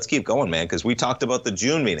going? Let's keep going, man, because we talked about the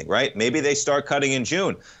June meeting, right? Maybe they start cutting in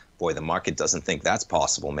June. Boy, the market doesn't think that's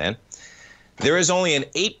possible, man. There is only an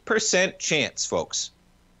 8% chance, folks.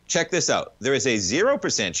 Check this out. There is a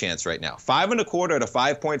 0% chance right now. 5.25% to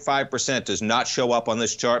 5.5% does not show up on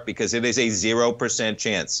this chart because it is a 0%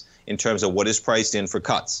 chance in terms of what is priced in for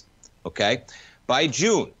cuts. Okay? By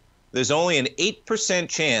June, there's only an 8%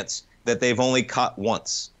 chance that they've only cut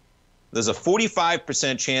once. There's a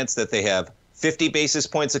 45% chance that they have 50 basis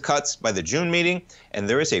points of cuts by the June meeting, and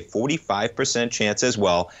there is a 45% chance as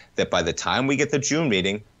well that by the time we get the June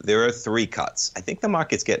meeting, there are 3 cuts. I think the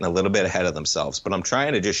market's getting a little bit ahead of themselves, but I'm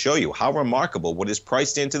trying to just show you how remarkable what is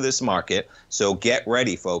priced into this market. So get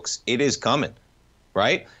ready, folks. It is coming,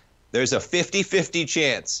 right? There's a 50-50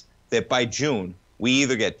 chance that by June, we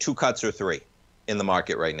either get 2 cuts or 3 in the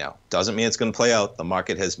market right now. Doesn't mean it's going to play out. The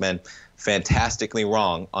market has been fantastically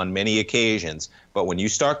wrong on many occasions. But when you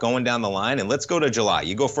start going down the line, and let's go to July.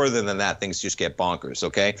 You go further than that, things just get bonkers,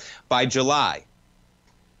 okay? By July,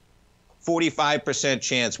 45%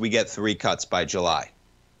 chance we get 3 cuts by July.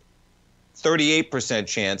 38%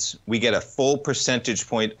 chance we get a full percentage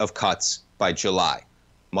point of cuts by July.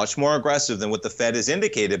 Much more aggressive than what the Fed has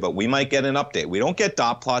indicated, but we might get an update. We don't get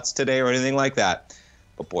dot plots today or anything like that.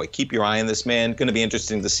 But boy, keep your eye on this, man. Going to be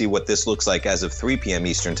interesting to see what this looks like as of 3 p.m.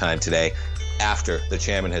 Eastern time today, after the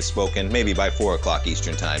chairman has spoken, maybe by 4 o'clock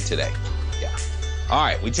Eastern time today. Yeah. All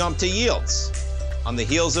right, we jump to yields. On the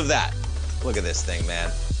heels of that, look at this thing,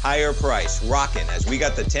 man. Higher price, rocking, as we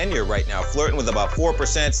got the 10-year right now flirting with about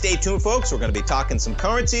 4%. Stay tuned, folks. We're going to be talking some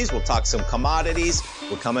currencies. We'll talk some commodities.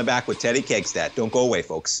 We're coming back with Teddy Kegstad. Don't go away,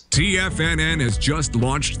 folks. TFNN has just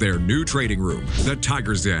launched their new trading room, the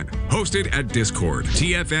Tiger's Den, hosted at Discord.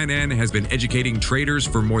 TFNN has been educating traders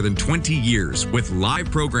for more than 20 years with live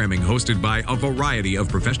programming hosted by a variety of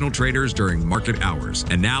professional traders during market hours.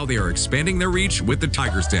 And now they are expanding their reach with the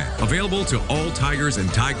Tiger's Den, available to all tigers and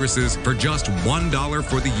tigresses for just $1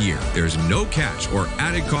 for the year. There's no catch or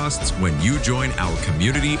added costs when you join our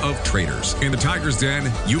community of traders. In the Tiger's Den,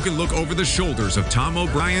 you can look over the shoulders of Tom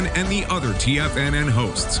O'Brien and the other TFNN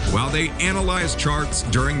hosts while they analyze charts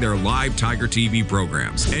during their live Tiger TV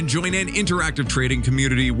programs, and join an interactive trading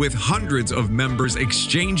community with hundreds of members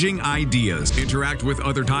exchanging ideas. Interact with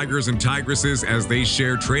other tigers and tigresses as they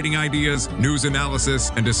share trading ideas, news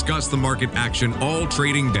analysis, and discuss the market action all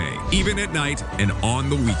trading day, even at night and on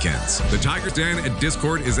the weekends. The Tiger's Den at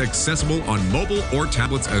Discord is accessible on mobile or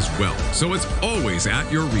tablets as well, so it's always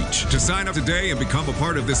at your reach. To sign up today and become a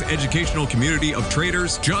part of this educational community of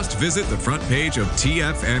traders, just visit the front page of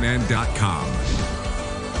TFNN.com.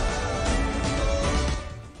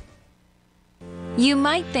 You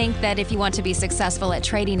might think that if you want to be successful at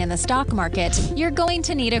trading in the stock market, you're going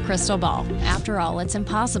to need a crystal ball. After all, it's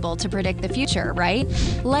impossible to predict the future, right?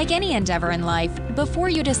 Like any endeavor in life, before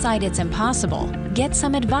you decide it's impossible, get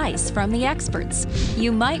some advice from the experts.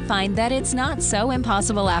 You might find that it's not so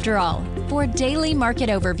impossible after all. For daily market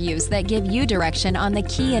overviews that give you direction on the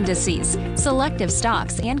key indices, selective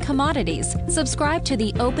stocks, and commodities, subscribe to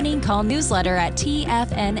the Opening Call newsletter at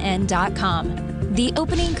TFNN.com. The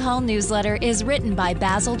Opening Call newsletter is written by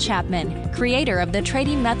Basil Chapman, creator of the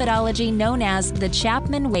trading methodology known as the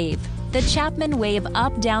Chapman Wave. The Chapman Wave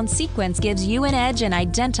up-down sequence gives you an edge in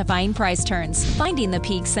identifying price turns, finding the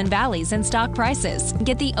peaks and valleys in stock prices.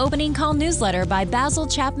 Get the opening call newsletter by Basil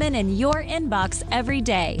Chapman in your inbox every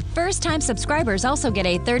day. First-time subscribers also get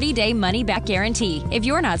a 30-day money-back guarantee. If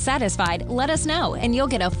you're not satisfied, let us know, and you'll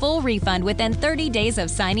get a full refund within 30 days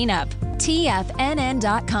of signing up.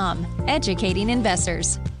 TFNN.com, educating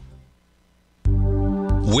investors.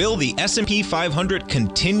 Will the S&P 500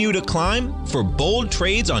 continue to climb? For bold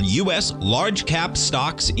trades on U.S. large-cap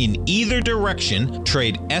stocks in either direction,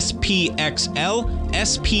 trade SPXL,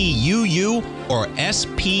 SPUU, or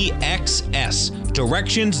SPXS.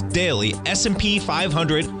 Directions Daily S&P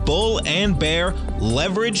 500 Bull and Bear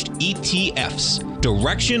Leveraged ETFs.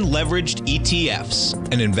 Direction Leveraged ETFs.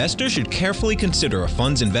 An investor should carefully consider a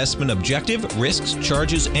fund's investment objective, risks,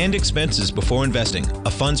 charges, and expenses before investing.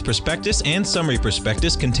 A fund's prospectus and summary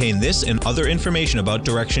prospectus contain this and other information about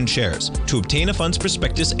Direction shares. To obtain a fund's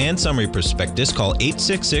prospectus and summary prospectus, call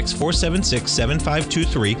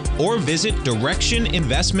 866-476-7523 or visit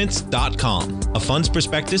directioninvestments.com. A fund's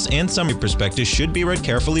prospectus and summary prospectus should be read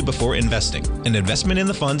carefully before investing. An investment in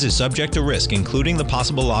the funds is subject to risk, including the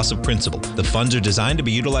possible loss of principal. The funds are designed to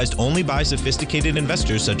be utilized only by sophisticated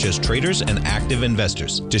investors such as traders and active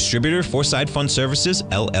investors. Distributor Foreside Fund Services,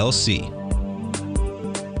 LLC.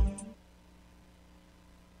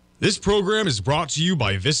 This program is brought to you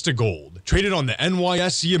by Vista Gold, traded on the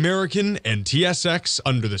NYSE American and TSX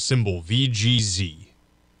under the symbol VGZ.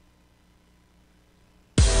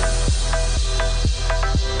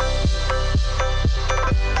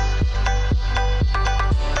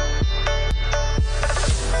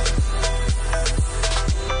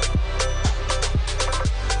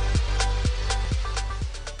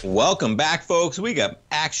 Welcome back, folks. We got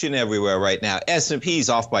action everywhere right now. S&P's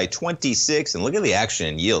off by 26, and look at the action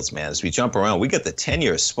in yields, man. As we jump around, we got the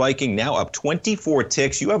 10-year spiking, now up 24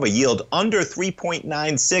 ticks. You have a yield under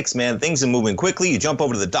 3.96, man. Things are moving quickly. You jump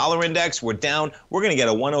over to the dollar index, we're down. We're going to get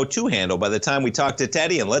a 102 handle by the time we talk to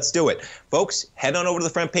Teddy, and let's do it. Folks, head on over to the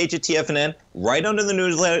front page of TFNN. Right under the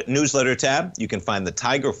newsletter tab, you can find the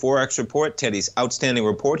Tiger Forex report, Teddy's outstanding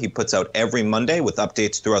report he puts out every Monday with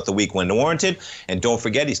updates throughout the week when warranted. And don't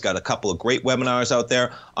forget, he's got a couple of great webinars out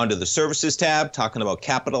there under the services tab, talking about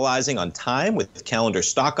capitalizing on time with calendar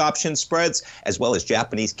stock option spreads, as well as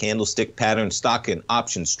Japanese candlestick pattern stock and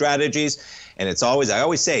option strategies. And it's always, I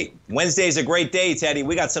always say, Wednesday's a great day, Teddy.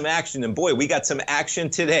 We got some action, and boy, we got some action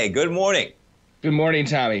today. Good morning. Good morning,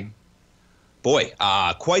 Tommy. Boy,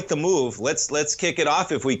 quite the move. Let's kick it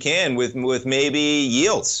off if we can with maybe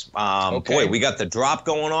yields. Okay. Boy, we got the drop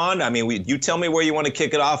going on. I mean, you tell me where you want to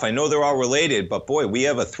kick it off. I know they're all related, but boy, we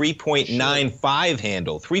have a 3.95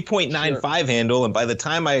 handle, 3.95 handle, and by the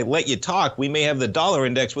time I let you talk, we may have the dollar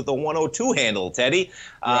index with a 102 handle, Teddy.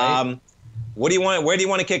 Right. What do you want? Where do you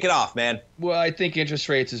want to kick it off, man? Well, I think interest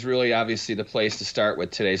rates is really obviously the place to start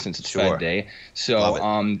with today since it's Sure. Fed Day. So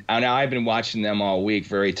now I've been watching them all week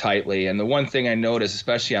very tightly. And the one thing I noticed,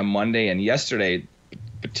 especially on Monday and yesterday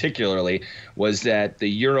particularly, was that the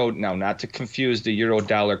euro, now not to confuse the euro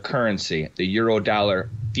dollar currency, the euro dollar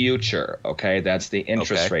future, okay? That's the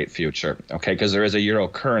interest rate future, okay? Because there is a euro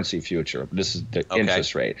currency future. This is the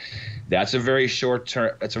interest rate. That's a very short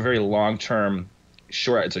term, it's a very long term.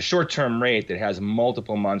 It's a short-term rate that has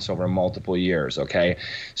multiple months over multiple years, okay?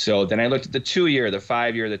 So then I looked at the 2-year, the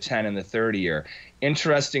 5-year, the 10, and the 30-year.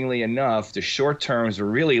 Interestingly enough, the short terms were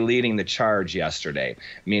really leading the charge yesterday,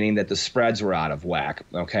 meaning that the spreads were out of whack,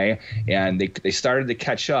 okay? And they started to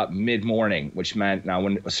catch up mid-morning, which meant now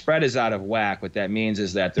when a spread is out of whack, what that means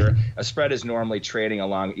is that a spread is normally trading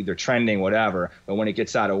along either trending, whatever, but when it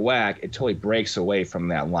gets out of whack, it totally breaks away from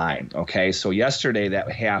that line, okay? So yesterday that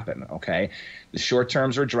happened, okay? The short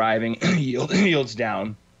terms were driving, yields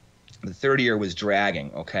down. The 30-year was dragging,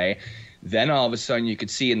 okay? Then all of a sudden you could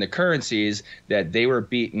see in the currencies that they were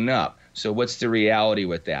beaten up. So what's the reality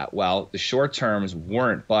with that? Well, the short terms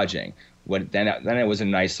weren't budging. Then it was a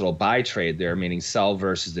nice little buy trade there, meaning sell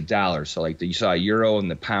versus the dollar. So like you saw euro and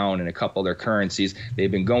the pound and a couple of their currencies,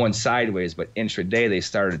 they've been going sideways, but intraday they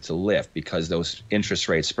started to lift because those interest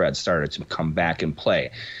rate spreads started to come back in play.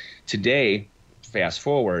 Today, fast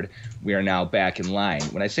forward, we are now back in line.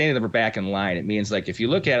 When I say that we're back in line, it means like if you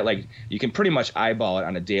look at it, like you can pretty much eyeball it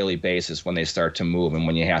on a daily basis when they start to move and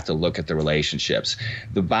when you have to look at the relationships.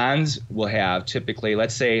 The bonds will have typically,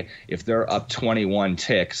 let's say if they're up 21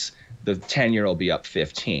 ticks, the 10-year will be up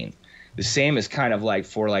 15. The same is kind of like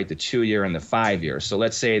for like the 2-year and the 5-year. So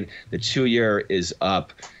let's say the 2-year is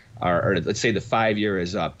up or let's say the 5-year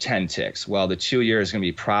is up 10 ticks. Well, the 2-year is going to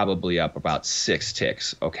be probably up about 6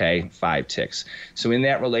 ticks, okay, 5 ticks. So in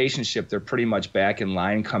that relationship, they're pretty much back in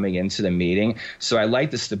line coming into the meeting. So I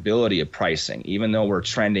like the stability of pricing, even though we're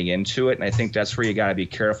trending into it. And I think that's where you got to be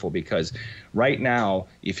careful, because right now,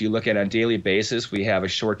 if you look at it on a daily basis, we have a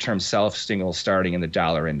short-term self-signal starting in the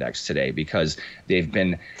dollar index today, because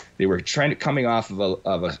they were coming off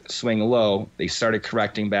of a swing low. They started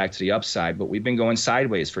correcting back to the upside, but we've been going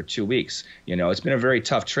sideways for 2 weeks. It's been a very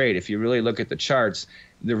tough trade. If you really look at the charts,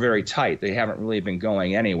 they're very tight. They haven't really been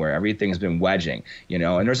going anywhere. Everything's been wedging,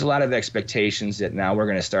 and there's a lot of expectations that now we're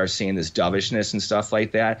going to start seeing this dovishness and stuff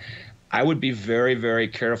like that. I would be very, very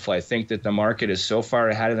careful. I think that the market is so far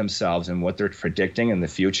ahead of themselves in what they're predicting in the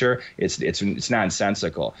future. It's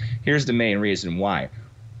nonsensical. Here's the main reason why.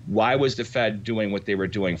 Why was the Fed doing what they were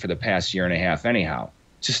doing for the past year and a half anyhow?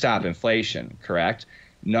 To stop inflation, correct?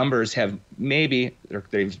 Numbers have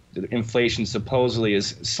inflation supposedly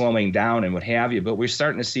is slowing down and what have you, but we're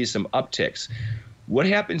starting to see some upticks. What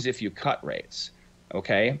happens if you cut rates,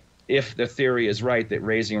 okay? If the theory is right that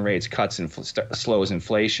raising rates slows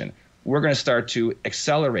inflation, we're going to start to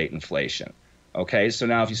accelerate inflation, okay? So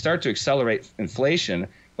now if you start to accelerate inflation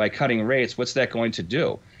by cutting rates, what's that going to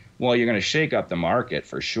do? Well, you're going to shake up the market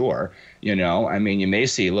for sure. You may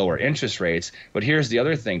see lower interest rates, but here's the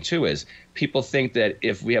other thing too is people think that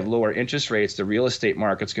if we have lower interest rates, the real estate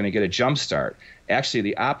market's going to get a jump start. Actually,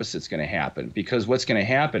 the opposite's going to happen, because what's going to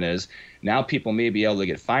happen is now people may be able to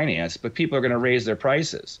get financed, but people are going to raise their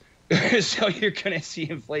prices. So you're going to see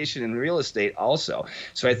inflation in real estate also.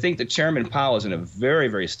 So I think that Chairman Powell is in a very,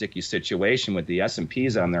 very sticky situation with the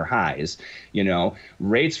S&Ps on their highs.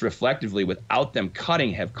 Rates reflectively without them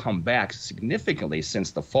cutting have come back significantly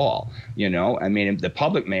since the fall. The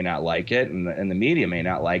public may not like it and the media may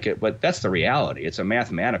not like it, but that's the reality. It's a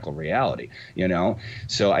mathematical reality,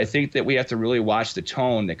 So I think that we have to really watch the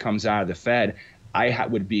tone that comes out of the Fed. I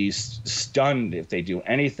would be stunned if they do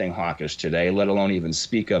anything hawkish today, let alone even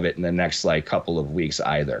speak of it in the next couple of weeks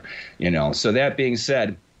either. So that being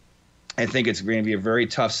said, I think it's going to be a very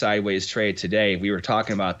tough sideways trade today. We were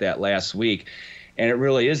talking about that last week, and it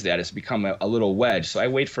really is that. It's become a little wedge. So I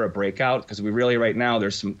wait for a breakout, because we really right now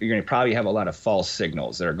you're going to probably have a lot of false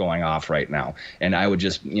signals that are going off right now. And I would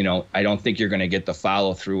just, I don't think you're going to get the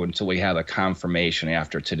follow through until we have a confirmation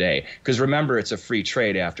after today. Because remember, it's a free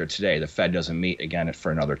trade after today. The Fed doesn't meet again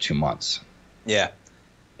for another 2 months. Yeah.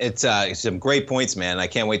 It's some great points, man. I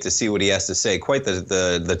can't wait to see what he has to say. Quite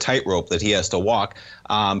the tightrope that he has to walk.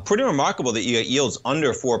 Pretty remarkable that you get yields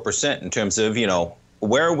under 4% in terms of,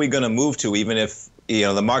 where are we going to move to, even if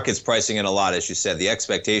the market's pricing in a lot, as you said. The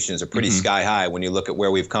expectations are pretty sky high when you look at where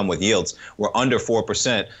we've come with yields. We're under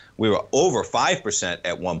 4%. We were over 5%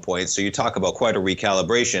 at one point. So you talk about quite a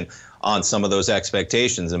recalibration on some of those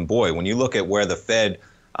expectations. And boy, when you look at where the Fed,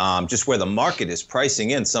 just where the market is pricing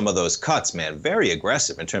in some of those cuts, man, very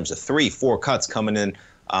aggressive in terms of 3-4 cuts coming in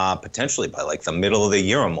potentially by the middle of the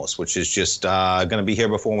year almost, which is just going to be here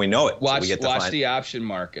before we know it. Watch the option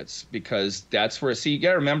markets, because that's where, you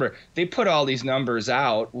got to remember, they put all these numbers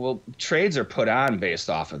out. Well, trades are put on based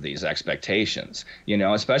off of these expectations,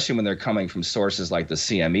 especially when they're coming from sources like the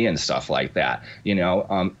CME and stuff like that.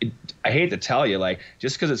 I hate to tell you,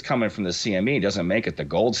 just because it's coming from the CME doesn't make it the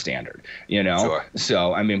gold standard, Sure.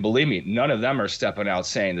 So, believe me, none of them are stepping out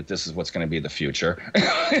saying that this is what's going to be the future.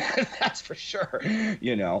 That's for sure,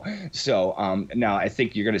 So now I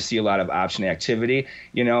think you're going to see a lot of option activity,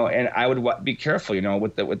 and I would be careful,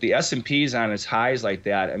 with the S&Ps on its highs like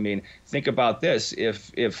that. Think about this.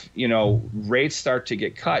 If rates start to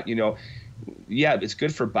get cut, yeah, it's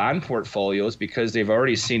good for bond portfolios because they've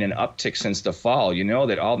already seen an uptick since the fall. You know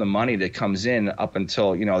that all the money that comes in up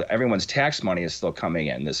until, everyone's tax money is still coming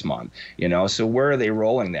in this month, So where are they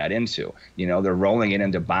rolling that into? They're rolling it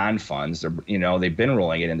into bond funds. They've been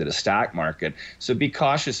rolling it into the stock market. So be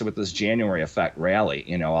cautious with this January effect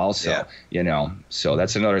rally, also, So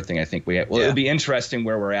that's another thing I think it'll be interesting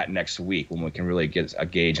where we're at next week when we can really get a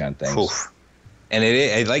gauge on things. Oof. And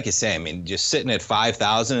it, like you say, just sitting at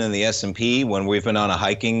 5,000 in the S&P when we've been on a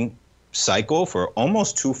hiking cycle for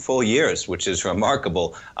almost 2 full years, which is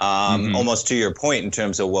remarkable. Almost to your point in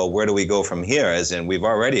terms of, where do we go from here? As in, we've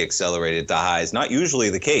already accelerated to highs. Not usually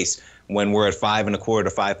the case when we're at 5.25 to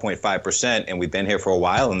 5.5%, and we've been here for a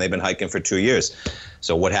while, and they've been hiking for 2 years.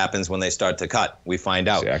 So what happens when they start to cut? We find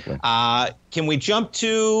out. Exactly. Can we jump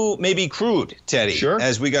to maybe crude, Teddy? Sure.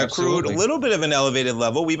 As we got Absolutely. crude, a little bit of an elevated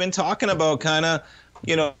level. We've been talking about kind of,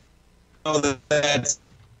 that's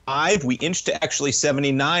 5. We inched to actually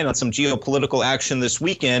 79 on some geopolitical action this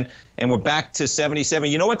weekend, and we're back to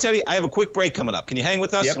 77. You know what, Teddy? I have a quick break coming up. Can you hang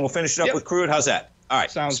with us, and we'll finish it up with crude? How's that? All right,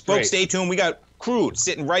 Sounds folks, great. stay tuned. We got crude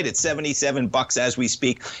sitting right at $77 as we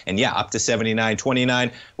speak, and yeah, up to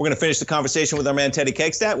 $79.29. We're going to finish the conversation with our man Teddy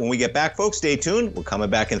Kegstad. When we get back, folks, stay tuned. We're coming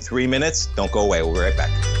back in 3 minutes. Don't go away. We'll be right back.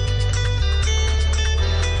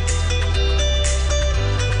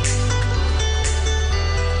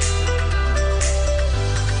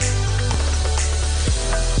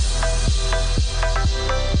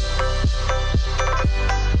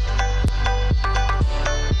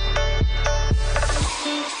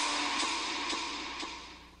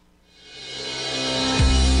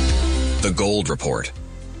 The Gold Report.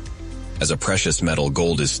 As a precious metal,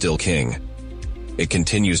 gold is still king. It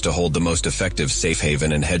continues to hold the most effective safe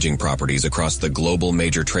haven and hedging properties across the global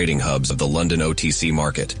major trading hubs of the London OTC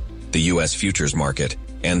market, the U.S. futures market,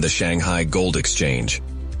 and the Shanghai Gold Exchange.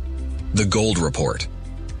 The Gold Report.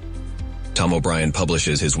 Tom O'Brien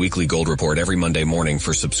publishes his weekly gold report every Monday morning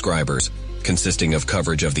for subscribers, consisting of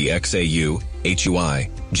coverage of the XAU,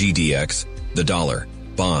 HUI, GDX, the dollar,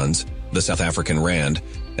 bonds, the South African rand,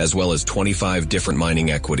 as well as 25 different mining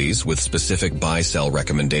equities with specific buy-sell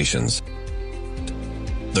recommendations.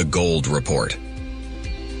 The Gold Report.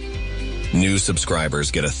 New subscribers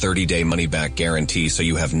get a 30-day money-back guarantee so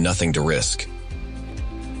you have nothing to risk.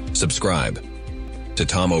 Subscribe to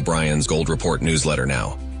Tom O'Brien's Gold Report newsletter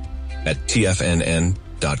now at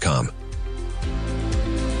TFNN.com.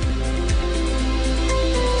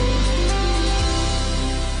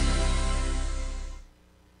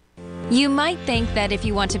 You might think that if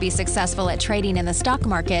you want to be successful at trading in the stock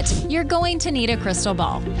market, you're going to need a crystal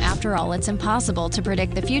ball. After all, it's impossible to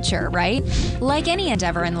predict the future, right? Like any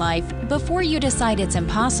endeavor in life, before you decide it's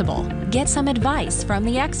impossible, get some advice from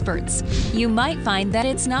the experts. You might find that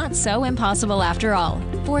it's not so impossible after all.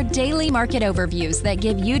 For daily market overviews that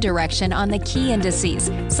give you direction on the key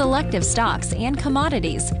indices, selective stocks, and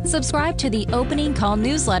commodities, subscribe to the Opening Call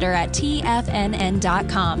newsletter at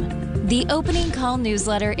TFNN.com. The Opening Call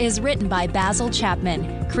newsletter is written by Basil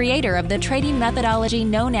Chapman, creator of the trading methodology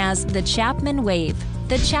known as the Chapman Wave.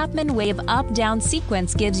 The Chapman Wave up-down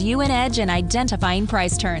sequence gives you an edge in identifying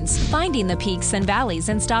price turns, finding the peaks and valleys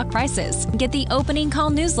in stock prices. Get the Opening Call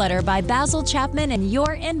newsletter by Basil Chapman in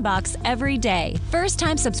your inbox every day.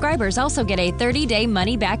 First-time subscribers also get a 30-day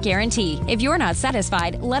money-back guarantee. If you're not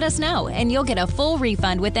satisfied, let us know, and you'll get a full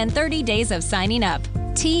refund within 30 days of signing up.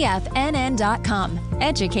 TFNN.com,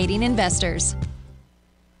 educating investors.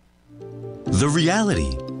 The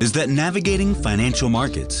reality is that navigating financial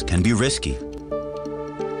markets can be risky.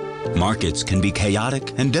 Markets can be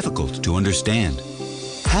chaotic and difficult to understand.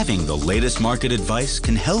 Having the latest market advice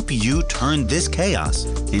can help you turn this chaos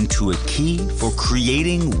into a key for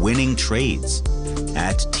creating winning trades.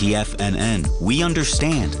 At TFNN, we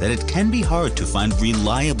understand that it can be hard to find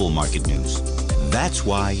reliable market news. That's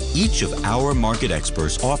why each of our market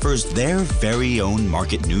experts offers their very own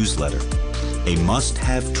market newsletter, a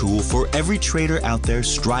must-have tool for every trader out there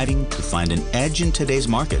striving to find an edge in today's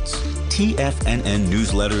markets. TFNN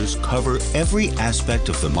newsletters cover every aspect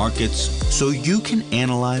of the markets so you can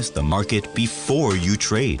analyze the market before you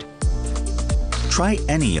trade. Try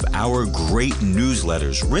any of our great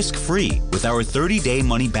newsletters risk-free with our 30-day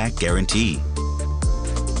money-back guarantee.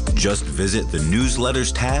 Just visit the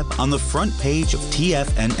Newsletters tab on the front page of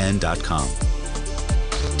TFNN.com.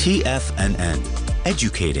 TFNN,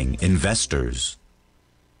 educating investors.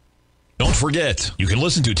 Don't forget, you can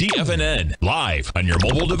listen to TFNN live on your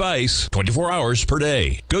mobile device 24 hours per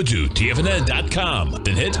day. Go to TFNN.com,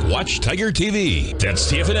 then hit Watch Tiger TV.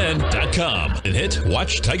 That's TFNN.com, then hit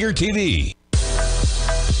Watch Tiger TV.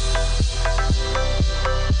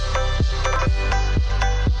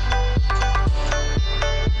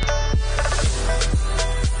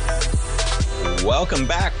 Welcome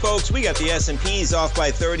back, folks. We got the S&Ps off by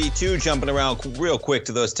 32, jumping around real quick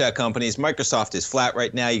to those tech companies. Microsoft is flat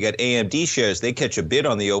right now. You got AMD shares. They catch a bid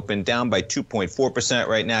on the open, down by 2.4%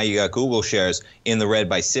 right now. You got Google shares in the red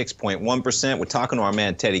by 6.1%. We're talking to our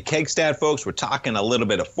man Teddy Kegstad, folks. We're talking a little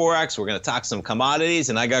bit of Forex. We're going to talk some commodities.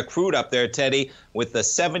 And I got crude up there, Teddy, with the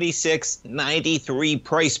 $76.93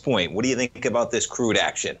 price point. What do you think about this crude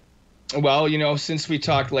action? Well, since we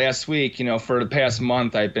talked last week, for the past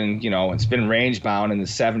month, I've been, it's been range bound, and the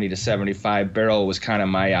 70 to 75 barrel was kind of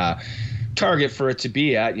my target for it to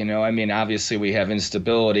be at. Obviously we have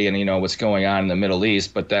instability and, what's going on in the Middle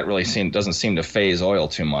East, but that really doesn't seem to phase oil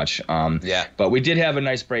too much. Yeah. But we did have a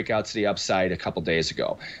nice breakout to the upside a couple days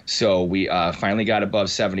ago. So we finally got above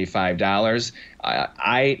 $75.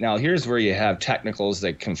 Now here's where you have technicals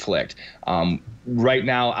that conflict. Right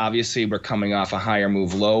now, obviously, we're coming off a higher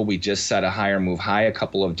move low. We just set a higher move high a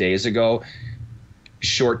couple of days ago.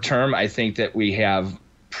 Short term, I think that we have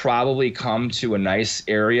probably come to a nice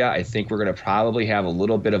area. I think we're going to probably have a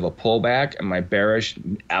little bit of a pullback. Am I bearish?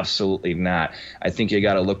 Absolutely not. I think you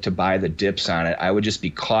got to look to buy the dips on it. I would just be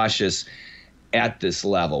cautious at this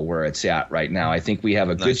level where it's at right now. I think we have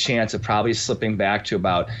a good chance of probably slipping back to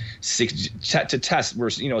about 6 to test. Where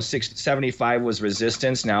 675 was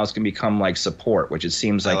resistance. Now it's going to become like support, which it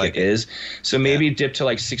seems like it is. So maybe dip to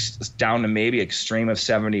like 6 down to maybe extreme of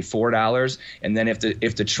 $74. And then if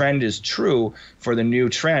the trend is true for the new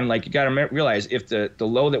trend, like you got to realize if the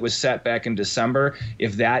low that was set back in December,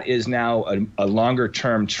 if that is now a longer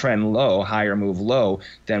term trend low, higher move low,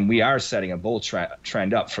 then we are setting a bull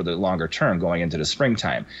trend up for the longer term going into the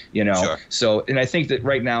springtime, So, and I think that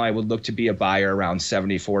right now I would look to be a buyer around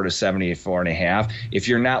 74 to 74 and a half. If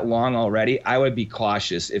you're not long already, I would be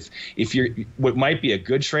cautious. If you're, what might be a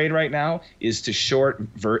good trade right now is to short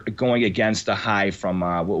going against the high from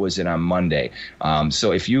what was it on Monday.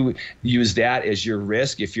 So if you use that as your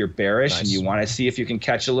risk, if you're bearish and you want to see if you can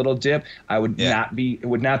catch a little dip, I would not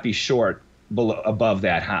be short above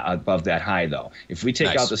that high though. If we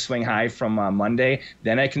take out the swing high from Monday,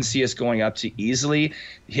 then I can see us going up to easily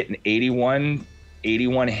hitting 81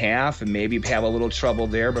 half, and maybe have a little trouble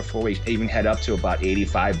there before we even head up to about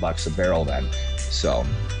 $85 a barrel then. So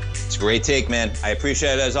it's a great take, man. I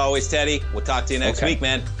appreciate it as always, Teddy. We'll talk to you next week,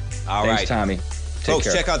 man. Thanks, Tommy.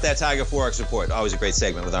 Folks, check out that Tiger Forex report. Always a great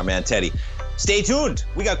segment with our man Teddy. Stay tuned.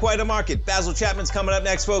 We got quite a market. Basil Chapman's coming up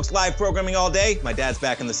next, folks. Live programming all day. My dad's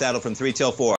back in the saddle from 3 till 4.